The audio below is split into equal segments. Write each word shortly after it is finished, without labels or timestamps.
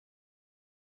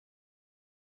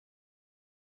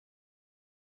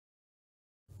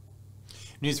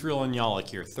Newsreel and Yalik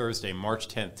here, Thursday, March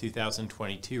 10th,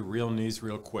 2022. Real news,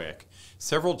 real quick.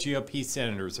 Several GOP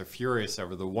senators are furious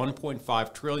over the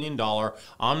 $1.5 trillion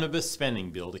omnibus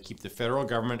spending bill to keep the federal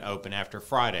government open after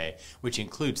Friday, which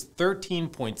includes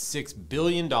 $13.6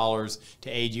 billion to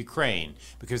aid Ukraine,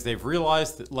 because they've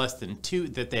realized that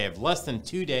they have less than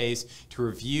 2 days to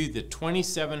review the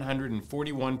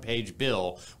 2,741-page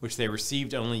bill, which they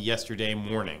received only yesterday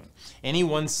morning. Any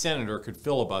one senator could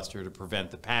filibuster to prevent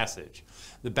the passage.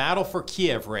 The battle for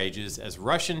Kyiv rages as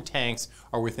Russian tanks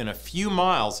are within a few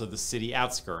miles of the city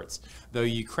outskirts, though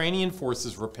Ukrainian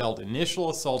forces repelled initial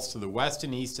assaults to the west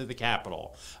and east of the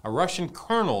capital. A Russian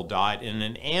colonel died in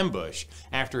an ambush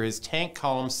after his tank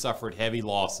column suffered heavy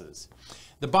losses.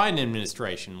 The Biden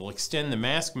administration will extend the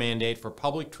mask mandate for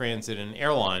public transit and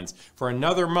airlines for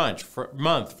another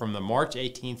month from the March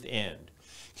 18th end.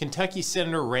 Kentucky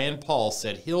Senator Rand Paul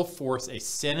said he'll force a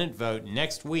Senate vote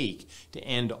next week to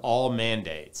end all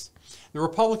mandates. The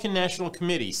Republican National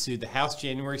Committee sued the House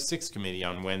January 6 committee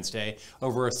on Wednesday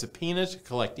over a subpoena to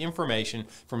collect information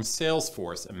from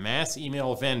Salesforce, a mass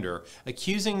email vendor,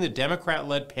 accusing the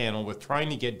Democrat-led panel with trying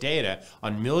to get data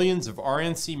on millions of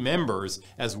RNC members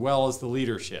as well as the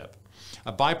leadership.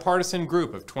 A bipartisan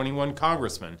group of 21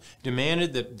 congressmen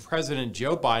demanded that President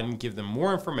Joe Biden give them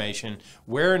more information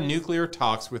where nuclear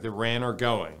talks with Iran are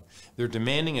going. They're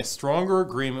demanding a stronger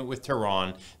agreement with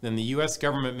Tehran than the U.S.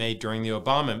 government made during the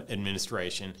Obama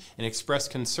administration and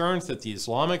expressed concerns that the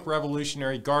Islamic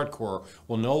Revolutionary Guard Corps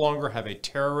will no longer have a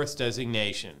terrorist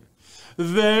designation.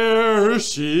 There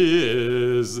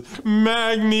she is,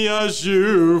 Magnia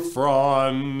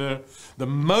Jufron, the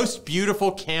most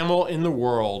beautiful camel in the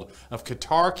world of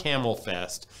Qatar Camel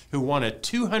Fest, who won a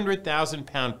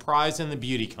 200,000-pound prize in the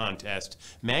beauty contest.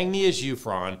 Magnia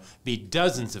Jufron beat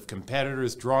dozens of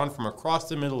competitors drawn from across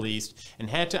the Middle East and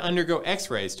had to undergo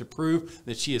x-rays to prove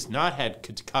that she has not had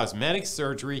cosmetic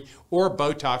surgery or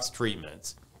Botox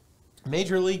treatments.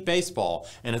 Major League Baseball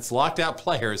and its locked-out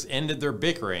players ended their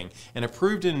bickering and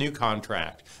approved a new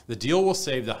contract. The deal will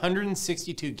save the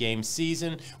 162-game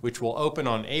season, which will open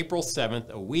on April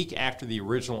 7th, a week after the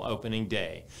original opening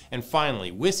day. And finally,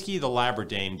 Whiskey the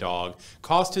Labrador dog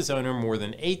cost his owner more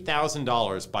than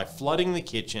 $8,000 by flooding the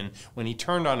kitchen when he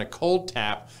turned on a cold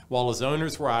tap while his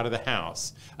owners were out of the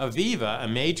house. Aviva, a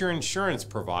major insurance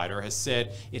provider, has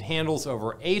said it handles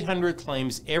over 800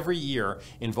 claims every year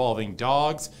involving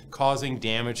dogs causing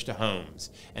damage to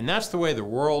homes. And that's the way the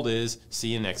world is. See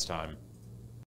you next time.